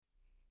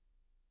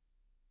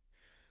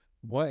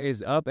What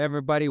is up,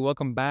 everybody?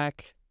 Welcome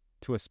back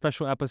to a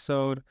special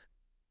episode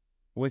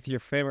with your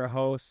favorite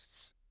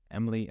hosts,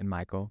 Emily and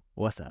Michael.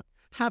 What's up?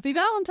 Happy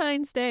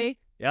Valentine's Day.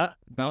 Yeah,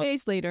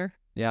 Days later.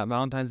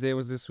 Valentine's Day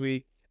was this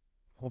week.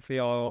 Hopefully,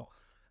 y'all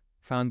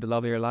found the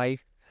love of your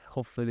life.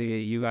 Hopefully,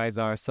 you guys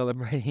are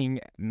celebrating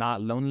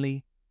not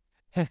lonely.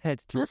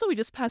 Also, we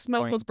just passed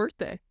Michael's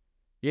birthday.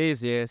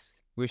 Yes.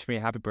 Wish me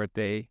a happy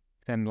birthday.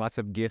 Send lots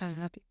of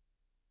gifts. Happy.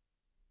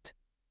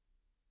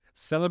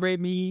 Celebrate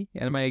me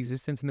and my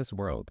existence in this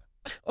world.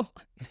 Oh.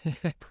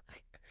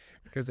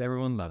 Because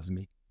everyone loves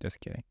me. Just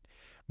kidding.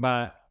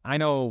 But I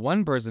know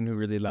one person who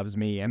really loves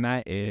me, and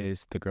that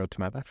is the girl to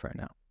my left right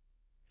now.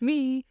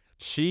 Me.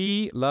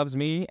 She loves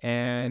me,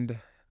 and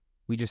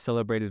we just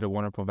celebrated a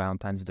wonderful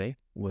Valentine's Day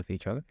with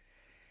each other.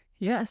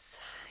 Yes,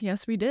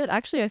 we did.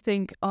 Actually, I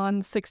think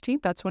on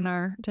 16th, that's when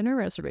our dinner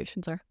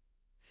reservations are.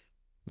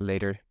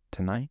 Later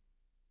tonight,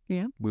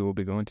 yeah, we will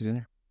be going to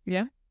dinner.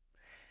 Yeah,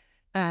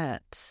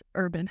 at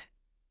Urban.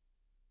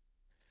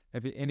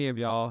 If any of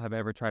y'all have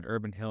ever tried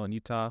Urban Hill in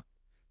Utah,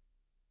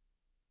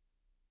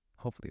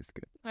 hopefully it's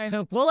good. I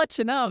know. We'll let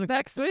you know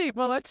next week.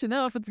 We'll let you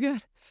know if it's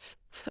good.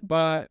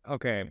 But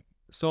okay,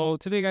 so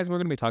today, guys, we're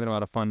going to be talking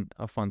about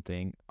a fun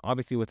thing.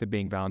 Obviously, with it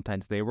being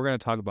Valentine's Day, we're going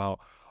to talk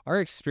about our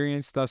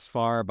experience thus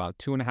far, about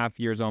 2.5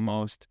 years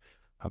almost,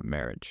 of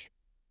marriage.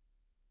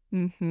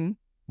 Mm-hmm.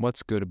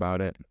 What's good about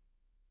it?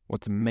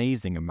 What's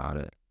amazing about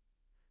it?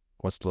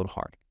 What's a little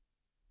hard?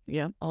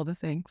 Yeah, all the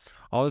things.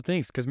 All the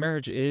things, because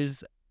marriage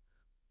is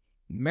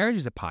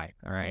a pie,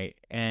 all right?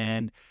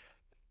 And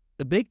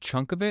the big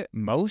chunk of it,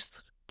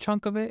 most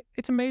chunk of it,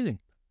 it's amazing.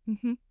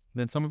 Mm-hmm.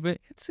 Then some of it,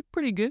 it's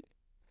pretty good.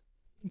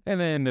 And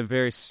then the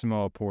very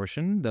small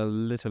portion, the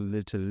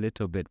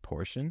little bit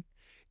portion,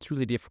 it's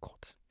really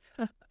difficult.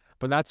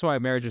 But that's why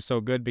marriage is so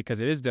good, because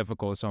it is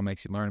difficult, so it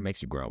makes you learn, it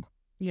makes you grow.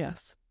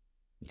 Yes.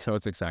 So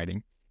it's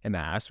exciting in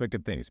that aspect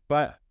of things.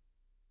 But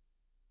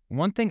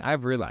one thing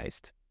I've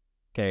realized,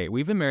 okay,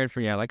 we've been married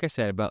for, like I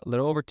said, about a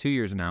little over 2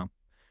 years now,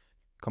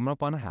 coming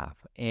up on a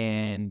half.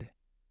 And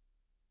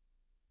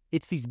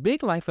it's these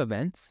big life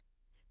events.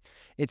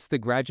 It's the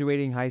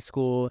graduating high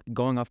school,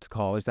 going off to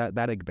college,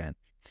 that event.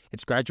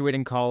 It's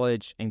graduating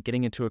college and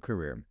getting into a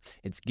career.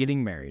 It's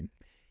getting married.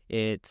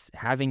 It's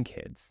having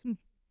kids.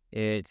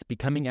 It's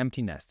becoming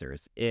empty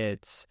nesters.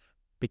 It's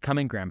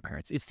becoming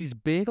grandparents. It's these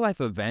big life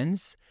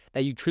events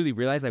that you truly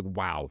realize, like,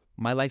 wow,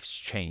 my life's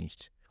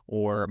changed,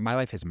 or my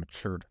life has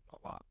matured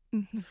a lot.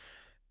 Mm-hmm.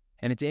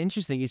 And it's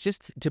interesting. It's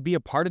just to be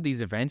a part of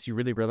these events, you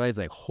really realize,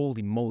 like,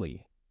 holy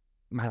moly,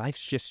 my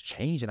life's just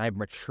changed and I've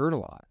matured a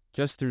lot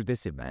just through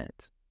this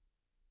event.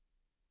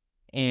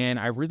 And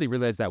I really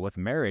realized that with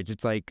marriage,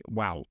 it's like,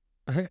 wow.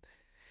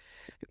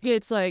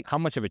 It's like, how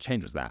much of a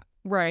change was that?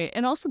 Right.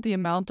 And also the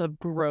amount of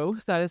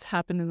growth that has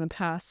happened in the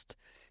past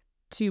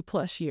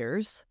 2+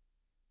 years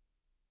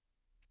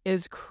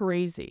is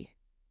crazy.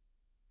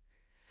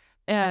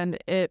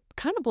 And it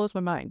kind of blows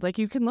my mind. Like,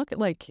 you can look at,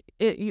 like,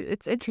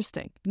 it's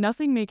interesting.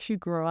 Nothing makes you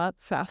grow up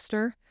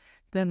faster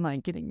than,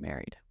 like, getting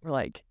married or,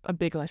 like, a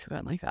big life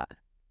event like that.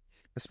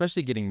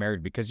 Especially getting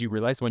married, because you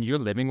realize when you're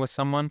living with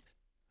someone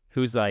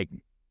who's, like,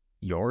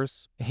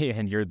 yours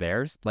and you're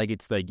theirs, like,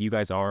 it's like you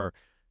guys are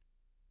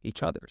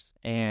each other's.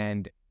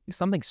 And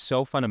something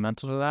so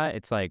fundamental to that,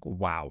 it's like,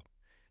 wow,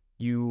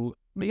 you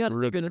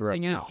really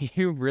grow.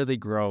 You really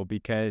grow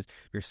because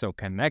you're so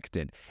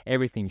connected.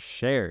 Everything's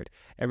shared.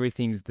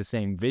 Everything's the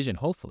same vision,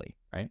 hopefully,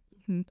 right?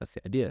 Mm-hmm. That's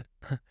the idea.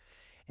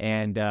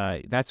 And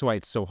that's why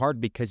it's so hard,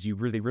 because you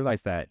really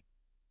realize that,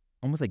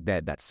 almost like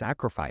that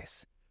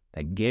sacrifice,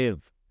 that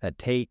give, that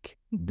take,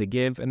 the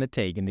give and the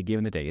take, and the give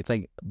and the take. It's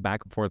like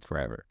back and forth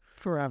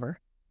forever.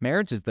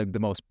 Marriage is the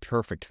most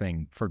perfect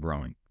thing for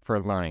growing, for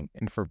learning,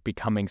 and for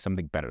becoming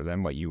something better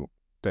than what you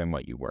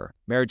were.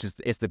 Marriage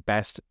is the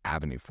best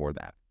avenue for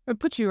that. It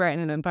puts you right in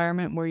an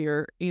environment where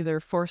you're either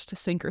forced to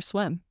sink or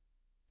swim.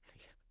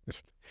 You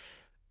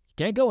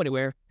can't go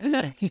anywhere.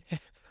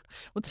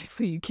 Well,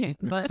 technically you can't,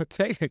 but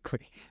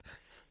technically,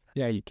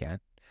 yeah, you can.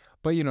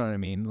 But you know what I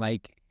mean.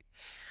 Like,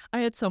 I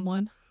had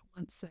someone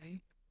once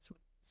say,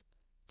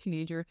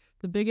 teenager,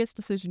 the biggest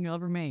decision you'll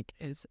ever make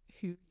is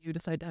who you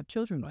decide to have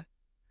children with.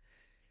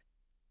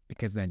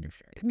 Because then you're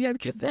sharing. Yeah,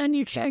 because then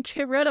you can't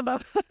get rid of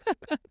them.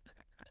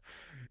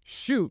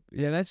 Shoot.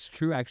 Yeah, that's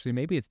true, actually.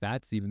 Maybe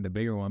that's even the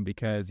bigger one,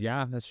 because,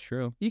 yeah, that's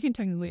true. You can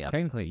technically...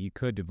 Technically, you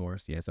could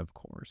divorce, yes, of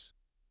course.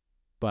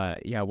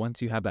 But, yeah,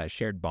 once you have that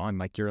shared bond,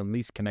 like, you're at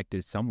least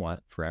connected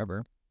somewhat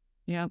forever.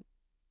 Yeah.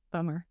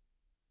 Bummer.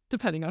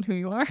 Depending on who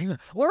you are.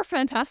 Or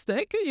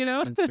fantastic, you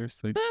know?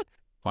 Seriously.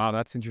 Wow,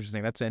 that's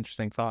interesting. That's an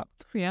interesting thought.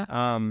 Yeah.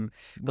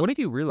 What have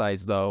you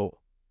realized, though,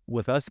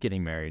 with us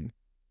getting married?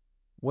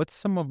 What's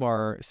some of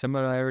our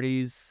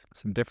similarities,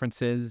 some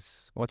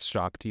differences? What's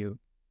shocked you?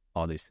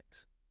 All these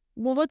things.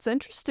 Well, what's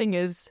interesting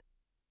is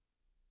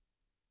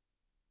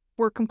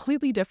we're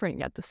completely different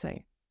yet the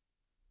same.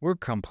 We're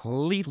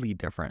completely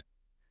different,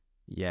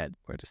 yet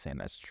we're the same.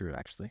 That's true,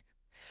 actually.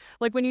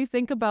 Like, when you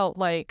think about,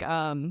 like,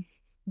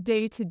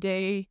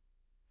 day-to-day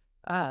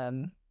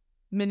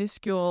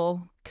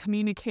minuscule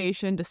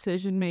communication,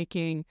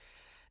 decision-making,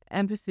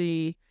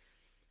 empathy,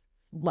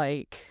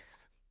 like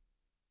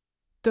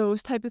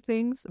those type of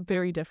things,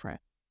 very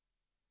different.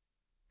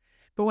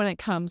 But when it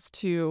comes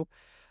to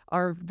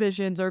our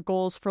visions, our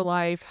goals for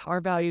life, our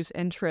values,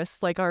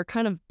 interests, like our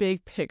kind of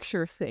big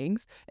picture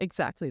things,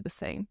 exactly the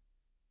same.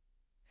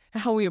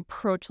 How we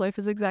approach life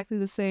is exactly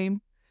the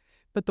same,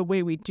 but the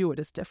way we do it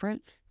is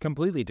different.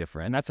 Completely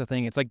different. And that's the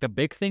thing. It's like the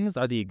big things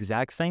are the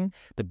exact same.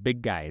 The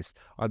big guys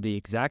are the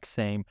exact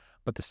same,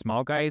 but the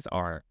small guys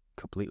are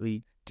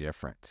completely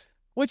different.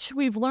 Which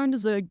we've learned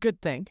is a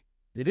good thing.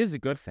 It is a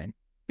good thing.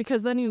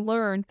 Because then you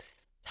learn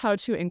how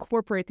to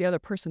incorporate the other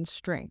person's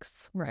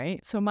strengths,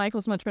 right? So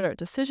Michael's much better at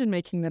decision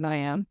making than I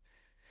am,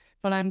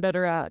 but I'm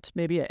better at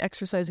maybe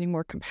exercising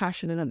more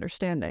compassion and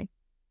understanding,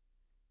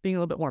 being a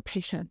little bit more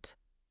patient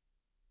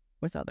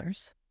with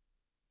others.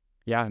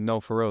 Yeah, no,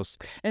 for reals.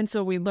 And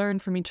so we learn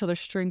from each other's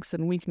strengths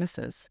and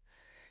weaknesses,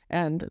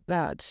 and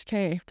that,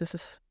 okay, this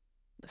is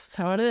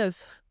how it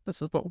is.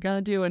 This is what we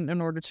gotta do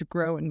in order to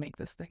grow and make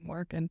this thing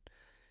work. And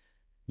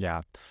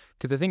yeah,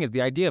 because the thing is,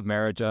 the idea of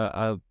marriage,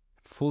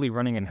 fully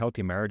running and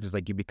healthy marriage, is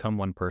like you become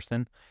one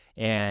person,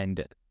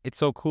 and it's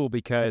so cool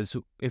because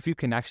if you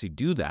can actually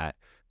do that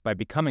by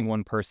becoming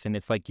one person,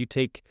 it's like you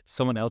take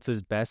someone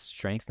else's best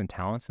strengths and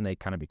talents, and they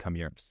kind of become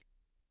yours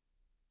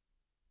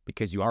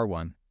because you are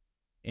one,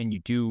 and you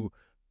do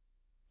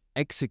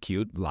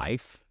execute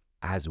life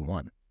as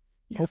one.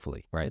 Yeah.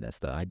 Hopefully, right? That's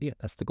the idea.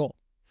 That's the goal.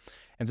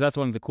 And so that's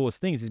one of the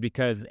coolest things, is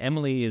because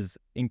Emily is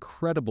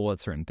incredible at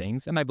certain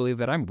things, and I believe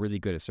that I'm really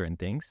good at certain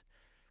things,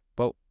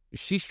 but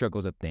she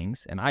struggles at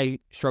things, and I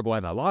struggle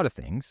at a lot of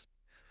things.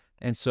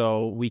 And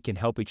so we can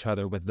help each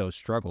other with those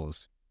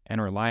struggles and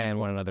rely on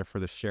one another for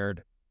the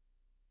shared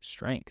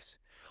strengths.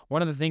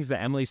 One of the things that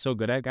Emily's so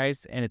good at,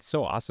 guys, and it's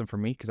so awesome for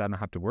me because I don't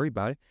have to worry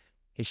about it,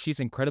 is she's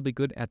incredibly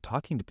good at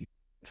talking to people.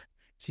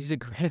 She's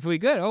incredibly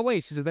good. Oh,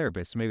 wait, she's a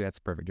therapist, so maybe that's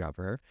a perfect job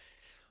for her.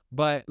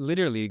 But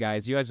literally,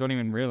 guys, you guys don't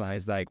even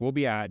realize, like, we'll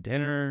be at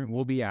dinner,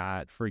 we'll be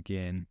at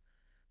freaking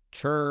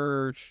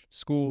church,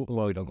 school.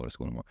 Well, we don't go to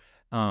school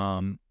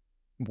anymore.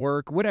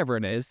 Work, whatever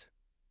it is.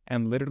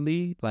 And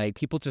literally, like,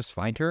 people just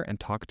find her and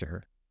talk to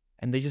her.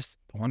 And they just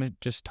want to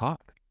just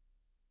talk.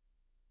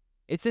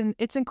 It's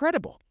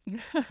incredible.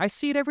 I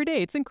see it every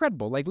day. It's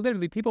incredible. Like,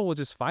 literally, people will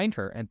just find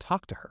her and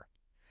talk to her.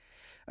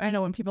 I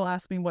know when people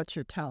ask me, what's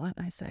your talent?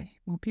 I say,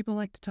 well, people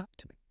like to talk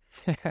to me.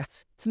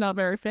 It's not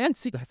very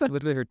fancy. That's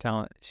literally her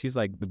talent. She's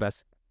like the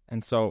best.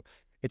 And so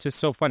it's just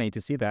so funny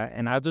to see that.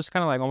 And I'll just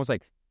kind of like almost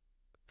like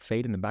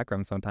fade in the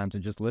background sometimes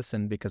and just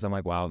listen, because I'm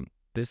like, wow,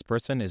 this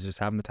person is just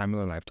having the time of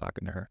their life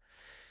talking to her.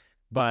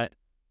 But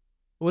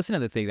what's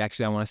another thing?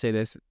 Actually, I want to say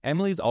this.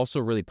 Emily's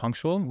also really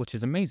punctual, which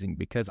is amazing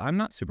because I'm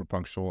not super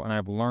punctual, and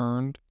I've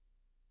learned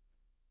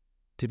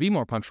to be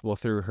more punctual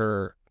through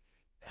her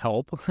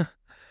help.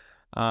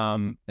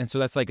 And so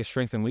that's like a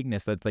strength and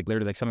weakness. That's like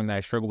literally like something that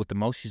I struggle with the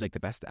most. She's like the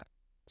best at.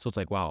 So it's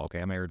like, wow,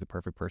 okay, I married the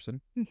perfect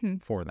person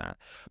for that.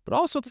 But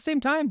also at the same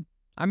time,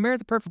 I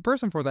married the perfect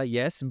person for that,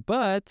 yes,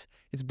 but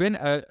it's been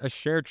a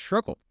shared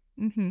struggle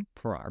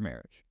for our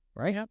marriage,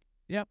 right?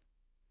 Yep.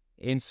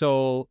 And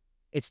so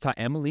it's taught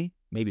Emily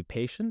maybe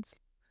patience.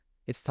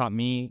 It's taught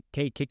me,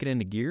 okay, kick it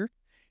into gear.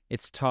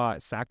 It's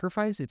taught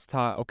sacrifice. It's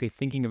taught, okay,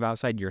 thinking of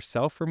outside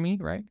yourself for me,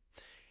 right?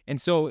 And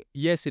so,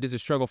 yes, it is a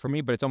struggle for me,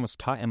 but it's almost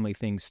taught Emily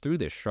things through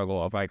this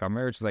struggle of like our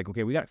marriage is like,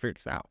 okay, we got to figure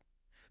this out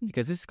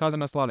because this is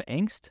causing us a lot of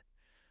angst.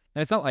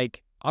 And it's not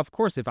like, of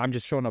course, if I'm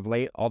just showing up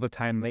late all the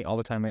time,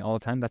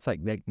 that's like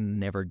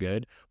never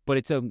good. But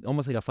it's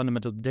almost like a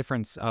fundamental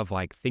difference of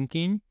like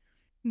thinking.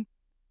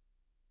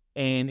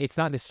 And it's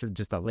not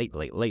just a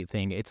late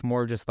thing. It's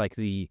more just like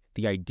the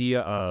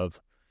idea of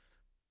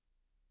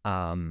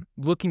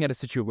looking at a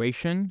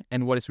situation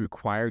and what is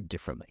required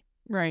differently.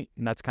 Right.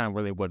 And that's kind of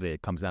really what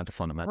it comes down to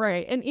fundamentally.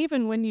 Right. And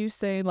even when you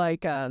say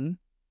like I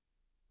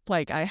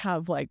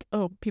have like,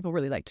 oh, people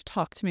really like to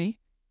talk to me.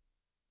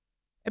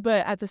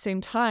 But at the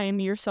same time,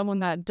 you're someone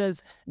that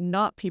does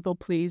not people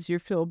please. You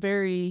feel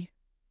very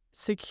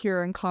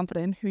secure and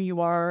confident in who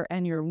you are,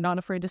 and you're not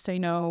afraid to say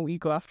no. You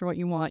go after what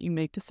you want. You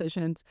make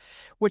decisions,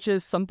 which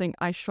is something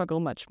I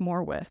struggle much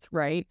more with,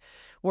 right?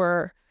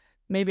 Where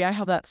maybe I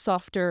have that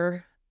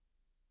softer,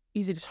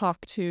 easy to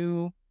talk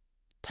to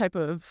type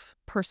of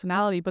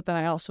personality, but then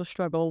I also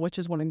struggle, which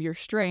is one of your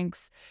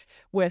strengths,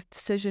 with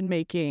decision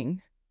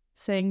making,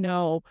 saying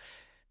no,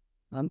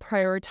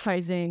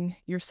 prioritizing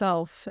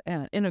yourself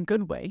in a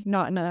good way,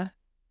 not in a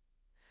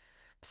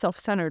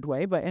self-centered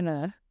way, but in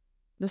a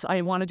this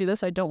I want to do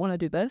this, I don't want to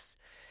do this,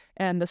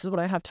 and this is what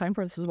I have time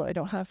for, this is what I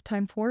don't have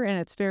time for, and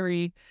it's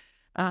very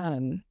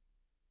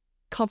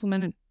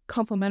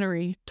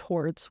complementary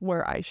towards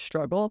where I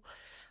struggle,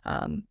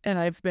 and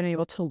I've been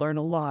able to learn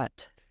a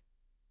lot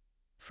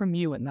from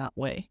you in that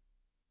way.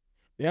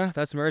 Yeah,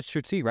 that's marriage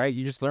true too, right?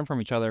 You just learn from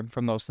each other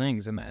from those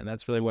things, and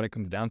that's really what it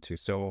comes down to.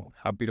 So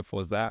how beautiful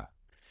is that?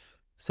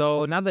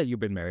 So now that you've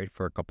been married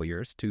for a couple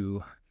years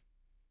to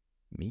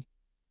me,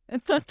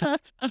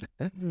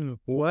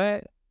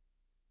 what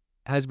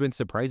has been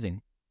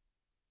surprising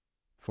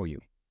for you?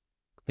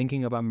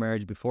 thinking about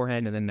marriage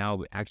beforehand and then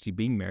now actually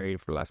being married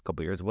for the last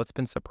couple of years, what's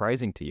been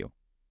surprising to you?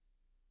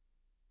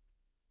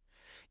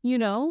 You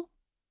know,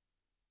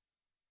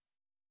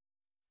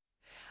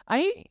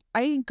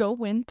 I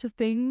go into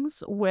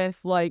things with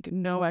like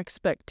no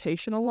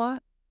expectation a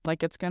lot.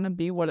 Like it's gonna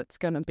be what it's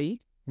gonna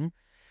be. Hmm.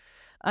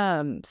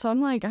 So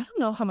I'm like, I don't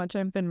know how much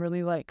I've been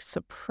really like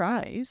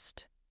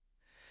surprised.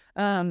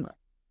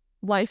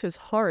 Life is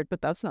hard,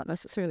 but that's not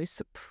necessarily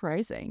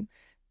surprising.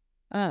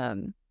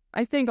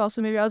 I think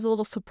also maybe I was a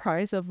little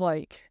surprised of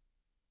like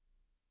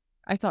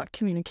I thought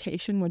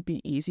communication would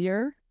be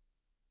easier.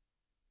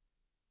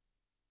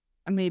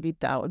 And maybe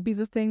that would be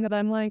the thing that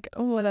I'm like,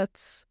 oh,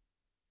 that's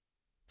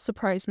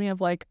surprised me of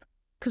like,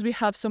 because we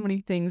have so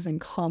many things in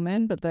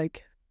common, but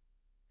like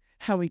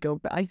how we go,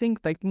 I think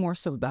like more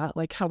so that,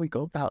 like how we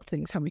go about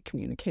things, how we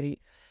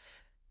communicate,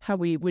 how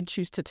we would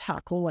choose to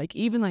tackle, like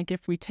even like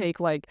if we take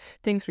like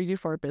things we do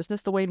for our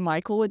business, the way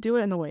Michael would do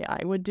it and the way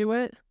I would do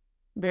it,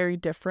 very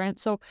different.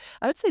 So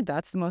I would say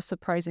that's the most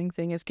surprising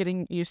thing is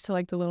getting used to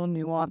like the little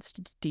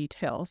nuanced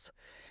details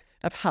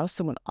of how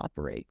someone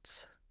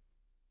operates.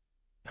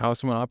 How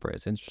someone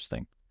operates.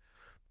 Interesting.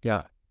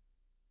 Yeah.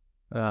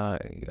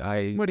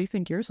 I What do you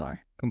think yours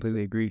are?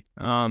 completely agree.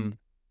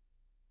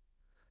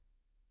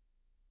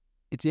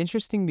 It's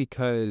interesting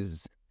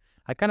because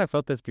I kind of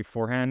felt this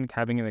beforehand,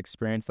 having an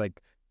experience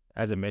like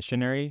as a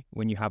missionary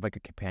when you have like a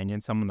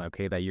companion, someone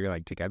okay that you're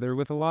like together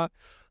with a lot.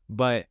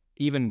 But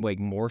even like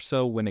more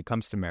so when it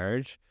comes to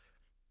marriage,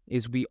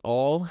 is we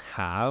all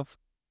have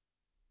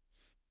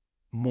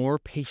more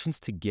patience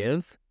to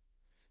give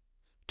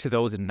to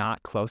those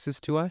not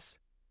closest to us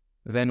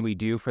than we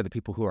do for the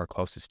people who are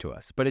closest to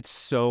us. But it's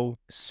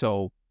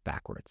so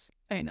backwards.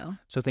 I know.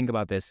 So think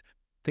about this.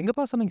 Think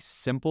about something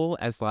simple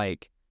as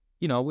like,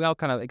 we all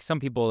kind of like some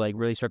people like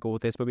really struggle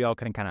with this, but we all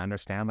can kind of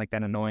understand like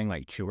that annoying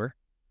like chewer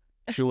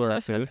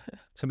of food.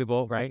 Some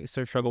people, right,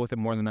 so struggle with it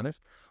more than others.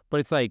 But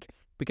it's like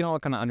we can all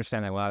kind of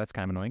understand that, wow, that's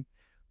kind of annoying.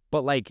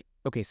 But like,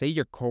 okay, say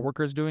your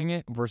coworker's doing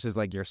it versus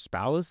like your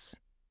spouse.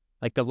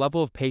 Like the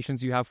level of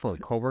patience you have for a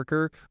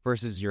coworker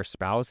versus your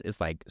spouse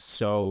is like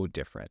so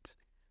different,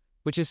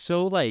 which is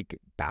so like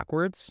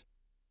backwards.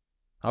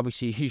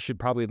 Obviously, you should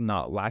probably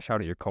not lash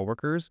out at your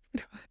coworkers.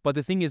 But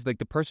the thing is, like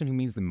the person who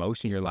means the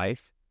most in your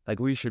life, like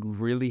we should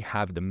really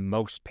have the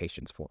most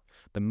patience for,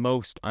 the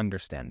most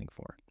understanding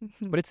for.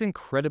 Mm-hmm. But it's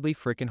incredibly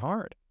freaking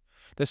hard.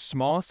 The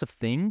smallest of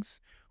things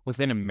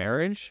within a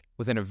marriage,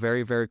 within a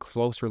very, very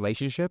close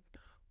relationship,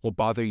 will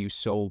bother you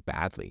so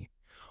badly.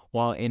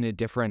 While in a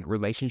different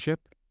relationship,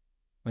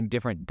 a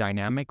different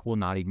dynamic will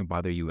not even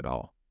bother you at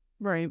all.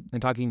 Right. I'm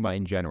talking about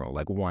in general,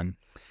 like one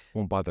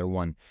won't bother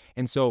one.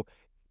 And so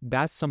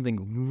that's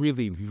something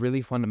really,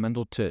 really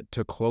fundamental to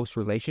close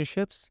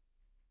relationships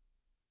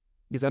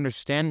is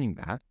understanding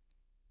that.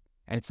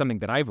 And it's something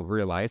that I've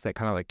realized that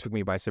kind of like took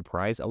me by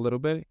surprise a little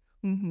bit.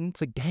 Mm-hmm.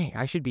 It's like, dang,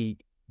 I should be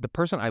the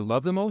person I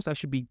love the most. I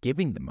should be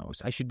giving the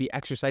most. I should be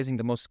exercising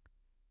the most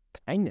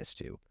kindness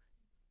to.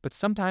 But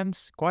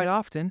sometimes, quite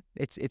often,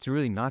 it's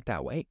really not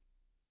that way.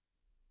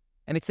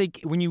 And it's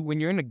like when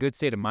you're in a good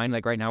state of mind,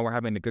 like right now we're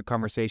having a good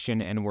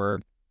conversation and we're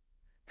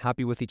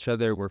happy with each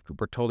other, we're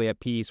totally at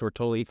peace, we're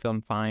totally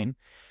feeling fine.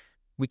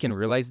 We can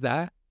realize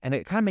that, and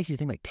it kind of makes you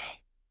think like, dang,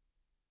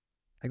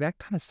 like that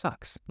kind of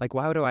sucks. Like,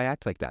 why do I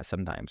act like that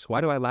sometimes?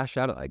 Why do I lash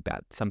out like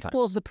that sometimes?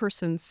 Well, if the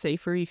person's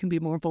safer, you can be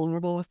more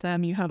vulnerable with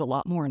them. You have a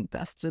lot more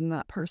invested in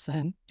that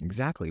person.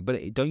 Exactly.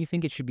 But don't you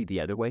think it should be the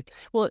other way?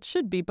 Well, it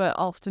should be, but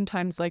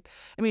oftentimes, like,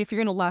 I mean, if you're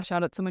going to lash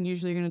out at someone,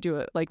 usually you're going to do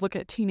it. Like, look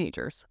at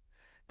teenagers.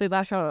 They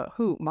lash out at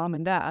who? Mom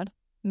and dad.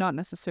 Not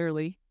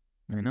necessarily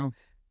I know.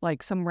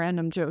 like some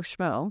random Joe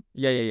Schmo.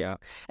 Yeah.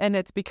 And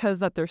it's because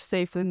that they're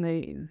safe and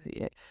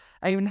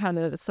I even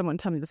had someone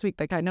tell me this week,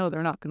 like, I know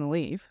they're not going to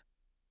leave.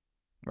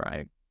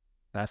 Right.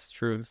 That's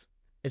truth.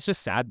 It's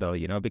just sad though,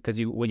 because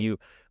when you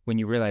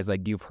realize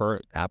like you've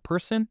hurt that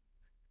person,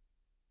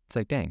 it's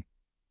like, dang,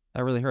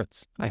 that really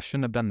hurts. Yeah. I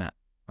shouldn't have done that.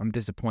 I'm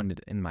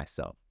disappointed in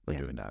myself for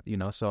doing that,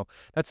 So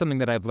that's something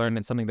that I've learned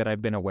and something that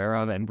I've been aware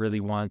of and really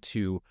want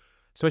to,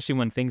 especially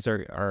when things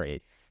are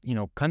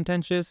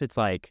contentious, it's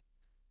like,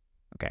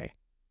 okay,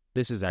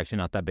 this is actually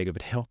not that big of a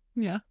deal.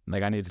 Yeah.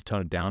 Like I need to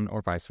tone it down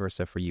or vice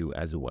versa for you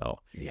as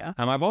well. Yeah.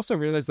 I've also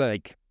realized that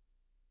like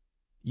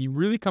you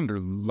really come to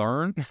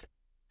learn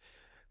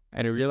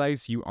and I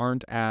realize you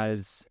aren't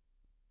as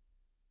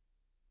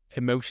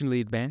emotionally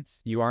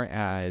advanced. You aren't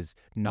as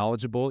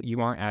knowledgeable. You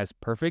aren't as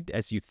perfect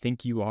as you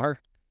think you are.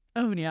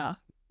 Oh, yeah.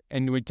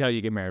 And until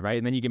you get married, right?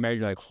 And then you get married,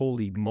 you're like,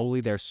 holy moly,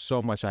 there's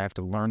so much I have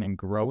to learn and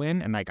grow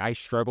in. And like, I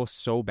struggle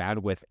so bad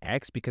with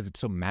X because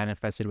it's so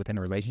manifested within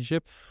a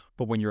relationship.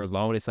 But when you're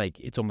alone, it's like,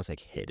 it's almost like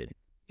hidden.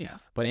 Yeah.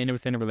 But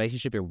within a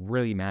relationship, it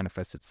really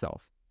manifests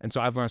itself. And so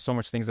I've learned so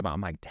much things about,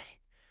 I'm like, dang,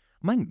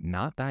 am I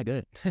not that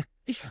good?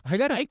 I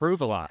got to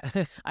improve a lot.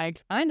 I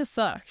kind of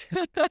suck.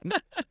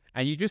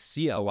 And you just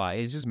see it a lot.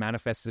 It's just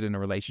manifested in a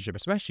relationship,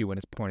 especially when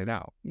it's pointed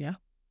out. Yeah.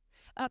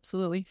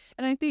 Absolutely.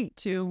 And I think,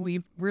 too,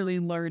 we've really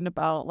learned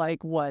about,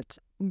 like, what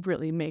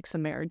really makes a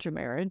marriage a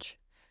marriage.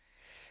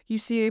 You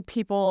see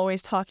people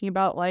always talking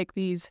about, like,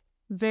 these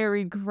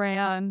very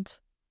grand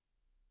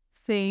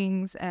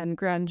things and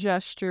grand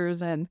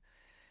gestures and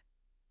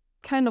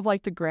kind of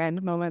like the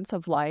grand moments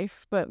of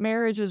life. But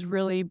marriage is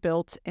really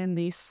built in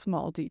these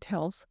small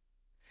details.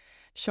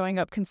 Showing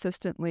up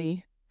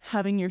consistently,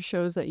 having your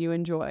shows that you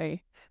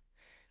enjoy,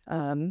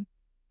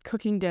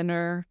 cooking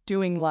dinner,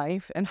 doing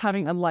life, and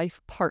having a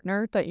life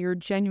partner that you're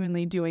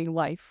genuinely doing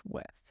life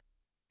with.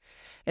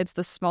 It's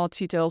the small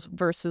details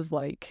versus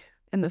like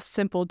in the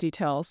simple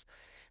details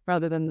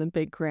rather than the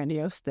big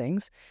grandiose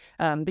things,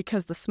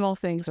 because the small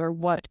things are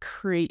what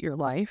create your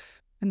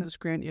life, and those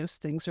grandiose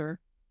things are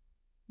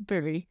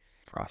very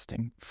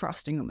frosting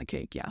on the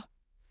cake. Yeah.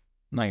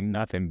 Like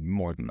nothing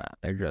more than that.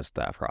 They're just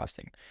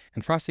frosting.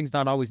 And frosting's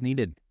not always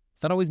needed.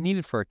 It's not always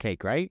needed for a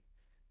cake, right?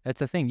 That's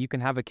the thing. You can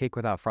have a cake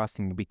without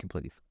frosting and be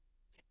completely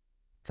fine.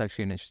 It's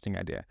actually an interesting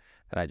idea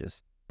that I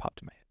just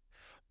popped in my head.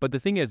 But the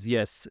thing is,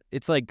 yes,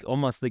 it's like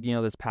almost like,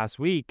 this past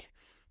week,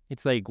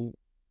 it's like,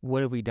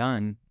 what have we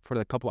done for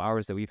the couple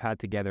hours that we've had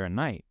together at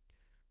night?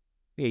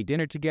 We ate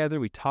dinner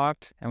together, we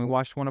talked, and we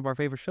watched one of our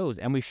favorite shows,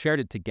 and we shared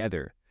it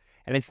together.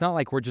 And it's not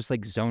like we're just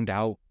like zoned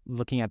out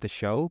looking at the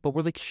show, but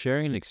we're like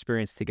sharing an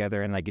experience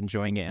together and like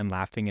enjoying it and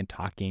laughing and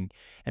talking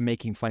and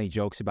making funny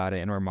jokes about it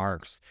and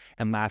remarks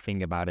and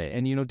laughing about it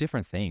and,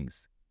 different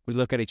things. We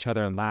look at each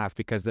other and laugh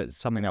because that's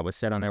something that was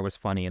said on there was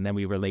funny, and then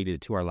we related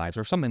it to our lives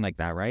or something like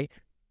that, right?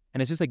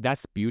 And it's just like,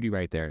 that's beauty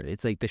right there.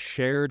 It's like the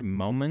shared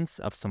moments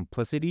of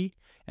simplicity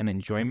and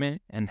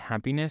enjoyment and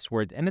happiness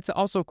and it's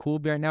also cool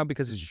right now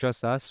because it's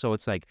just us. So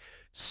it's like,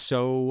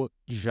 so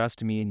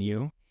just me and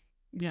you.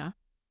 Yeah.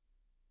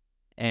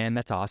 And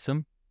that's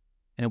awesome.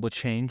 And it will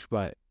change.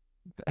 But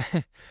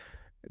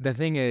the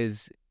thing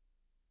is,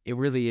 it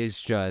really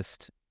is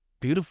just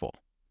beautiful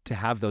to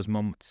have those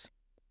moments.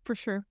 For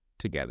sure.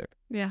 Together.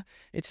 Yeah.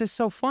 It's just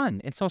so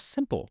fun. It's so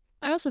simple.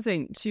 I also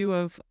think too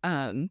of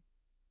how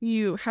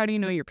do you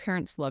know your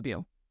parents love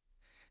you?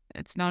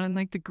 It's not in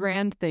like the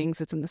grand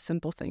things, it's in the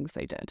simple things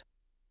they did.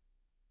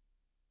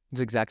 It's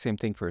the exact same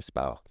thing for a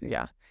spouse.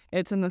 Yeah.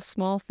 It's in the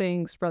small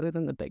things rather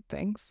than the big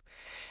things.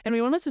 And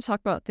we wanted to talk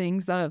about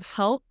things that have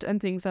helped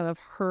and things that have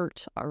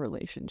hurt our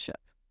relationship.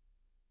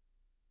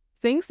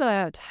 Things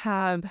that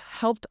have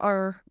helped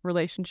our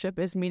relationship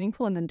is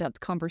meaningful and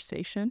in-depth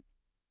conversation.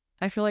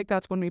 I feel like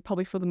that's when we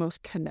probably feel the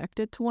most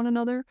connected to one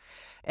another.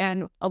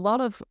 And a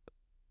lot of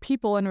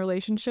people in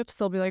relationships,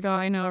 they'll be like, oh,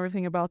 I know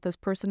everything about this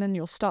person, and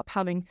you'll stop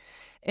having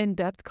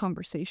in-depth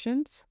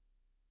conversations.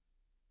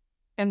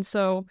 And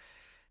so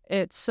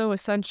it's so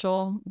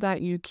essential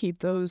that you keep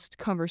those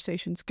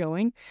conversations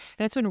going.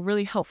 And it's been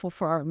really helpful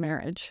for our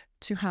marriage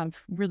to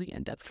have really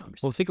in-depth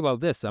conversations. Well, think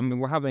about this. I mean,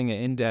 we're having an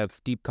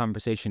in-depth, deep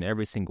conversation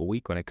every single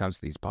week when it comes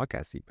to these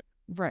podcasts even.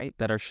 Right.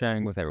 That are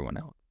sharing with everyone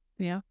else.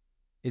 Yeah.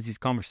 Is these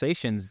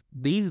conversations,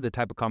 these are the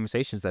type of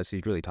conversations that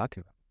she's really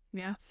talking about.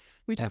 Yeah.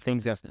 We have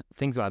things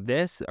about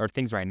this or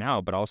things right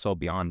now, but also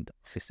beyond.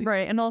 Obviously.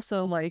 Right. And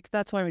also, like,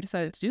 that's why we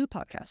decided to do the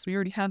podcast. We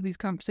already have these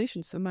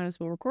conversations, so might as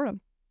well record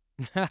them.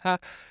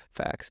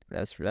 Facts.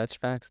 That's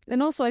facts.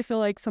 And also, I feel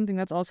like something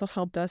that's also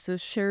helped us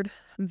is shared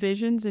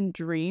visions and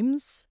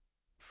dreams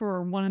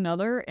for one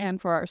another and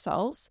for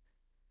ourselves.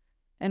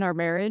 In our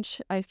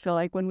marriage, I feel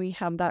like when we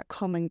have that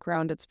common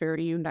ground, it's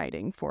very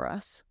uniting for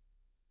us.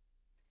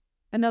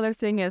 Another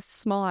thing is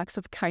small acts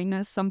of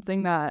kindness.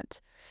 Something that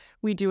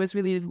we do is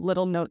we leave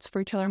little notes for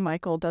each other.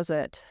 Michael does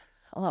it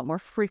a lot more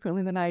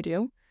frequently than I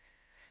do.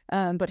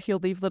 But he'll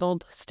leave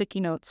little sticky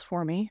notes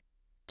for me.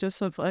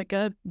 Just of like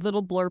a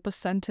little blurb, a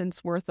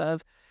sentence worth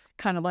of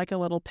kind of like a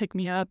little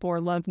pick-me-up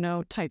or love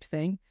note type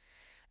thing.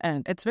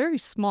 And it's very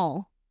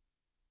small,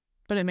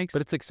 but it makes...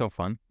 But it's like so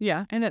fun.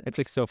 Yeah. And it's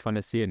like so fun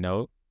to see a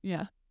note.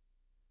 Yeah.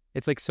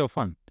 It's like so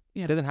fun.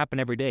 Yeah. It doesn't happen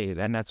every day,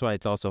 and that's why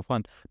it's also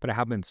fun. But it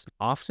happens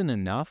often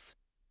enough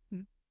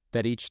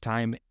that each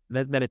time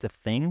that it's a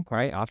thing,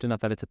 right? Often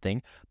enough that it's a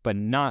thing, but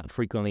not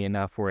frequently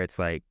enough where it's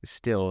like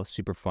still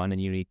super fun and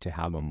unique to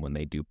have them when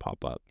they do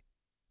pop up.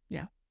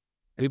 Yeah.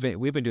 We've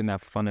been doing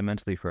that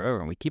fundamentally forever,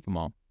 and we keep them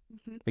all.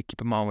 Mm-hmm. We keep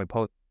them all, and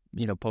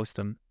we post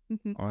them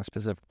on a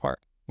specific part,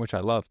 which I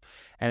love.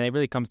 And it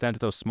really comes down to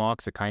those small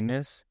acts of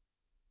kindness.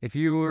 If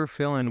you were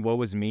feeling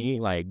woe is me,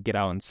 like get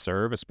out and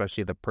serve,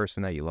 especially the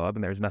person that you love,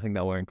 and there's nothing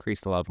that will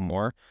increase the love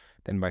more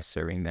than by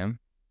serving them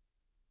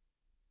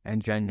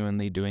and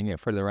genuinely doing it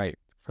for the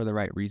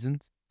right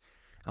reasons.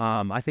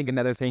 I think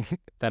another thing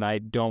that I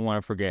don't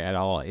want to forget at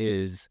all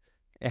is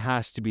it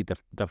has to be the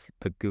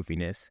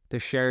goofiness, the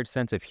shared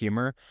sense of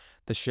humor,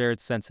 the shared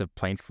sense of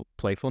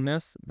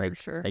playfulness. Like,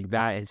 for sure. Like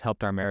that has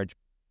helped our marriage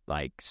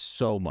like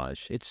so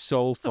much. It's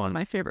so fun. One of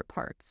my favorite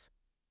parts.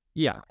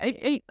 Yeah.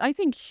 I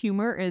think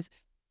humor is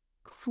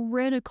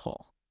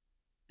critical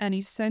and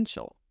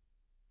essential.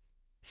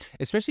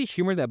 Especially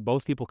humor that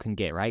both people can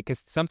get, right?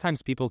 Because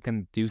sometimes people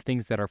can do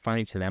things that are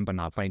funny to them but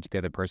not funny to the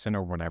other person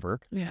or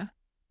whatever. Yeah.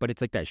 But it's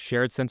like that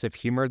shared sense of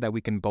humor that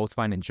we can both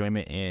find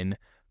enjoyment in,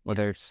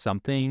 whether it's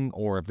something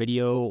or a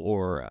video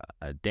or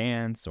a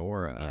dance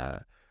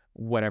or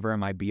whatever it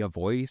might be, a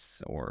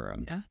voice or,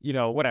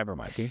 whatever it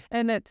might be.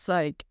 And it's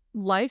like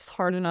life's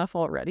hard enough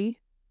already.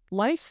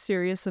 Life's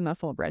serious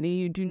enough already.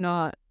 You do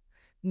not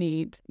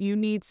You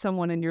need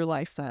someone in your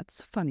life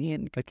that's funny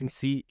and I can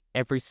see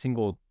every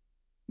single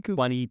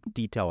funny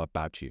detail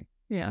about you.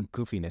 Yeah. And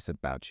goofiness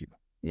about you.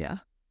 Yeah.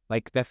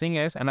 Like, the thing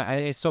is, and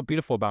it's so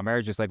beautiful about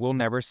marriage, is like, we'll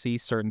never see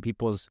certain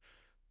people's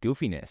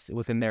goofiness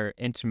within their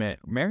intimate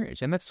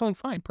marriage. And that's totally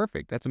fine.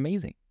 Perfect. That's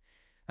amazing.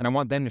 And I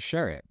want them to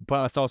share it.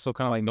 But it's also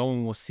kind of like no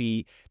one will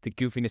see the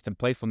goofiness and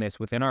playfulness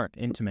within our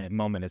intimate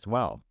moment as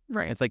well.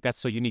 Right. It's like, that's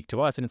so unique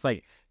to us. And it's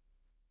like,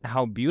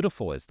 how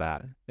beautiful is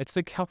that? It's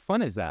like, how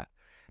fun is that?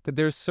 That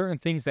there's certain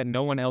things that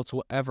no one else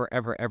will ever,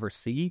 ever, ever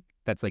see.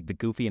 That's like the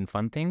goofy and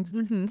fun things.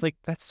 Mm-hmm. It's like,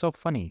 that's so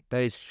funny.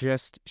 That is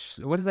just,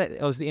 what is that?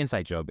 Oh, it's the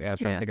inside joke. I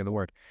was trying to think of the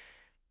word.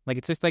 Like,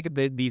 it's just like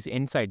these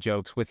inside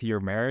jokes with your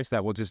marriage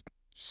that will just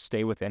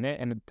stay within it.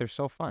 And they're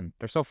so fun.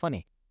 They're so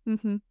funny.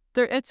 Mm-hmm.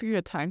 It's a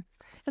good time.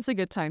 It's a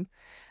good time.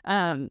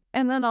 And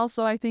then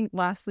also, I think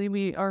lastly,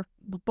 we are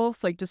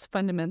both like just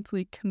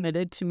fundamentally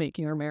committed to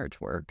making our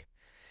marriage work.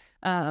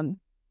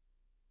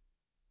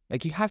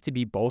 Like, you have to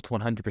be both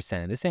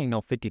 100%. This ain't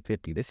no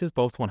 50-50. This is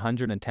both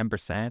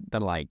 110%. That,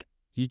 like,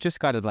 you just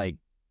got to, like...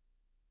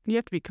 You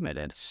have to be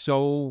committed.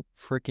 So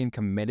freaking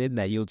committed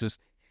that you'll just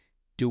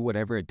do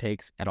whatever it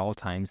takes at all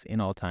times, in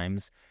all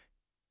times.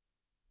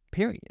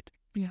 Period.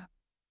 Yeah.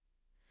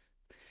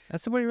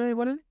 That's really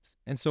what it is.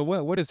 And so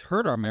what has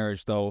hurt our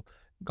marriage, though,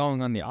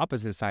 going on the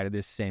opposite side of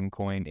this same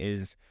coin,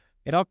 is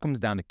it all comes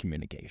down to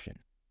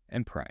communication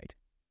and pride.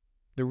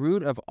 The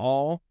root of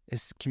all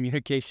is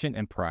communication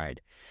and pride.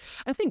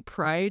 I think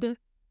pride...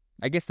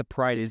 I guess the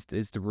pride is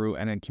the root,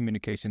 and then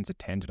communication's a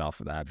tangent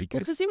off of that.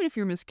 Because even if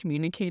you're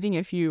miscommunicating,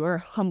 if you are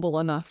humble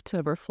enough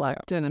to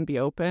reflect and be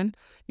open,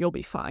 you'll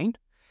be fine.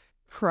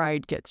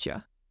 Pride gets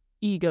you.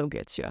 Ego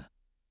gets you.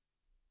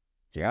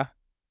 Yeah.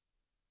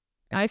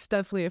 I've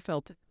definitely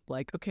felt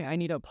like, okay, I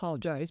need to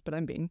apologize, but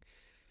I'm being...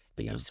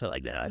 But you just feel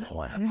like that. I don't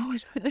want to.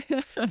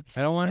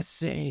 I don't want to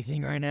say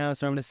anything right now,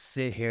 so I'm going to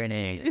sit here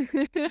and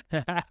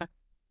act.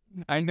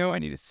 I know I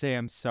need to say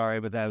I'm sorry,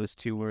 but those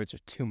 2 words are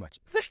too much.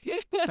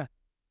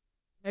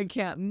 I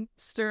can't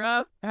muster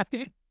up.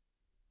 I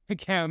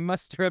can't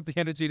muster up the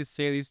energy to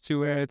say these 2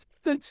 words,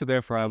 so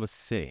therefore I will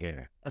sit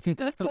here.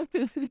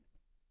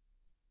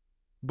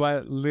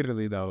 But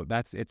literally, though,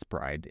 it's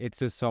pride. It's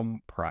just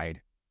some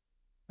pride.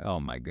 Oh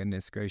my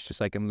goodness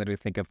gracious! I can literally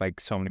think of like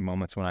so many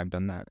moments when I've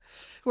done that.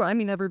 Well, I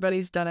mean,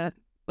 everybody's done it.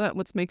 That's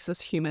what makes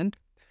us human.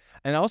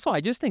 And also, I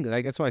just think,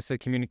 like, that's why I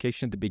said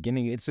communication at the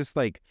beginning. It's just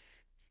like,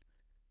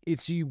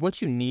 what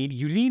you need.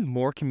 You need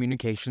more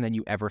communication than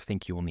you ever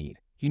think you will need.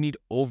 You need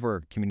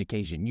over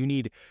communication. You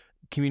need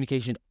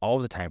communication all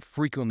the time,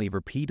 frequently,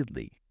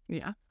 repeatedly.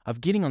 Yeah.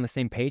 Of getting on the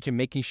same page and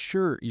making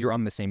sure you're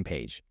on the same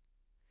page.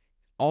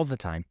 All the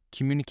time.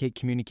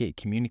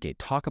 Communicate.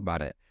 Talk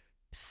about it.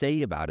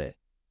 Say about it.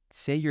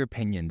 Say your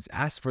opinions.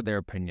 Ask for their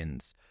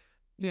opinions.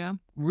 Yeah.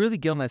 Really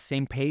get on that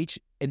same page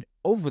and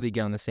overly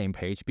get on the same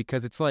page,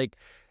 because it's like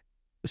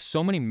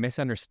so many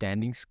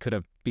misunderstandings could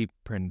have been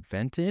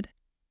prevented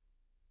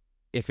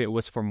if it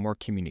was for more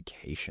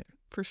communication.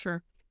 For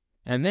sure.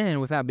 And then,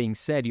 with that being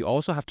said, you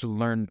also have to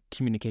learn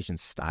communication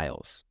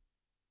styles.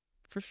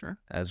 For sure.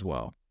 As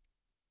well.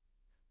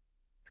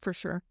 For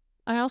sure.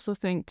 I also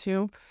think,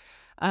 too,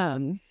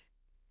 getting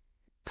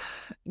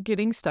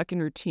stuck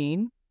in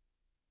routine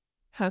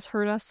has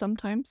hurt us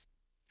sometimes,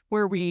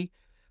 where we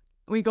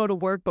go to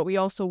work, but we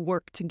also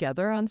work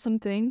together on some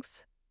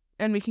things,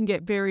 and we can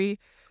get very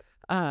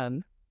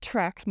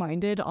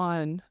tract-minded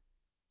on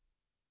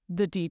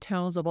the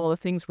details of all the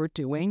things we're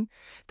doing,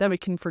 that we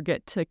can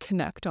forget to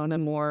connect on a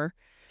more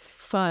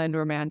fun,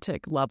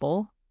 romantic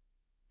level.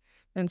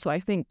 And so I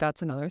think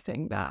that's another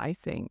thing that I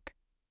think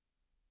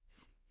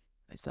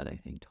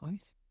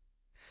twice.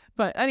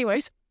 But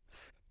anyways.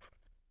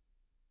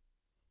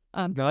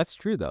 No, that's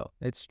true, though.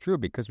 It's true,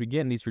 because we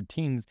get in these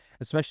routines,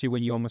 especially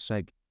when you almost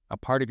like a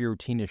part of your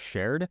routine is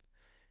shared.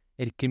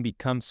 It can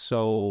become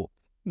so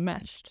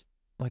meshed.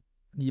 Like,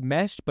 you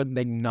meshed, but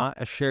like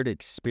not a shared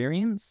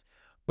experience.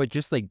 But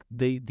just like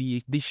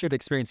the shared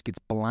experience gets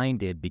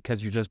blinded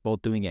because you're just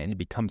both doing it, and it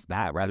becomes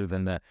that rather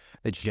than the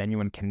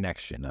genuine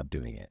connection of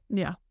doing it.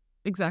 Yeah,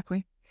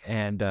 exactly.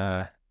 And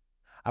I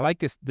like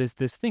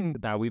this thing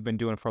that we've been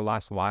doing for the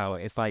last while.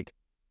 It's like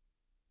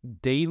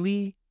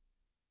daily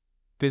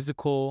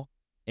physical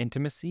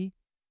intimacy,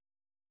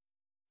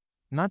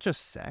 not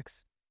just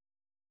sex.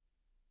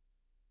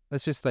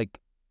 That's just like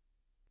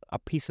a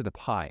piece of the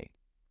pie,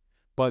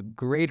 but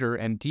greater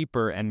and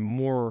deeper and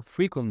more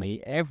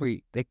frequently,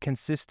 the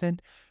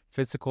consistent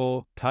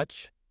physical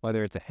touch,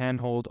 whether it's a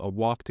handhold, a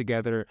walk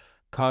together,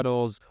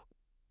 cuddles,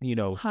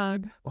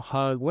 hug,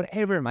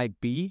 whatever it might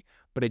be,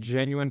 but a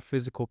genuine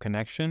physical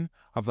connection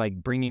of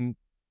like bringing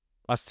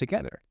us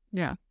together.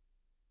 Yeah,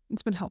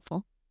 it's been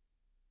helpful.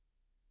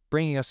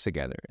 Bringing us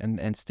together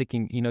and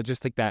sticking,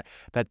 just like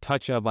that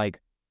touch of like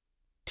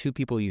 2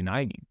 people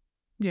uniting.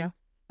 Yeah,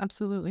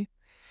 absolutely.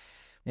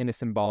 In a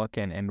symbolic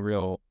and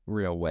real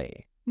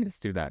way.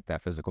 Just through that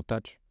physical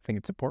touch. I think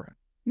it's important.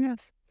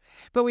 Yes.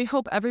 But we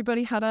hope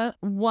everybody had a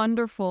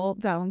wonderful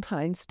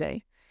Valentine's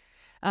Day.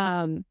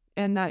 And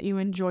that you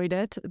enjoyed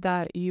it,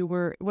 that you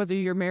were, whether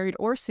you're married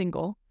or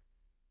single,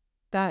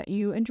 that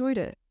you enjoyed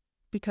it,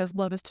 because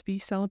love is to be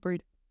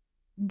celebrated,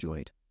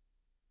 enjoyed,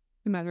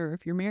 no matter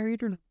if you're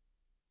married or not.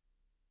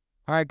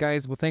 All right,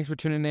 guys. Well, thanks for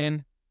tuning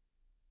in.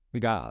 We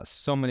got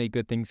so many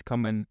good things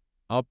coming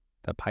up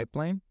the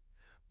pipeline.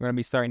 We're going to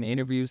be starting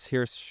interviews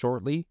here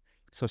shortly,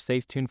 so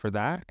stay tuned for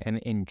that and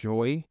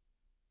enjoy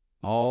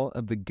all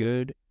of the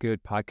good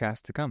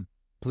podcasts to come.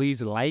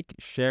 Please like,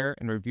 share,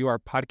 and review our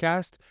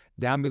podcast.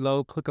 Down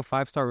below, click a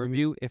 5-star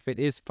review. If it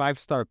is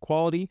 5-star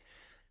quality,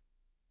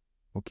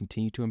 we'll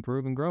continue to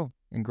improve and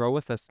grow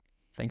with us.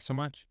 Thanks so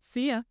much.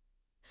 See ya.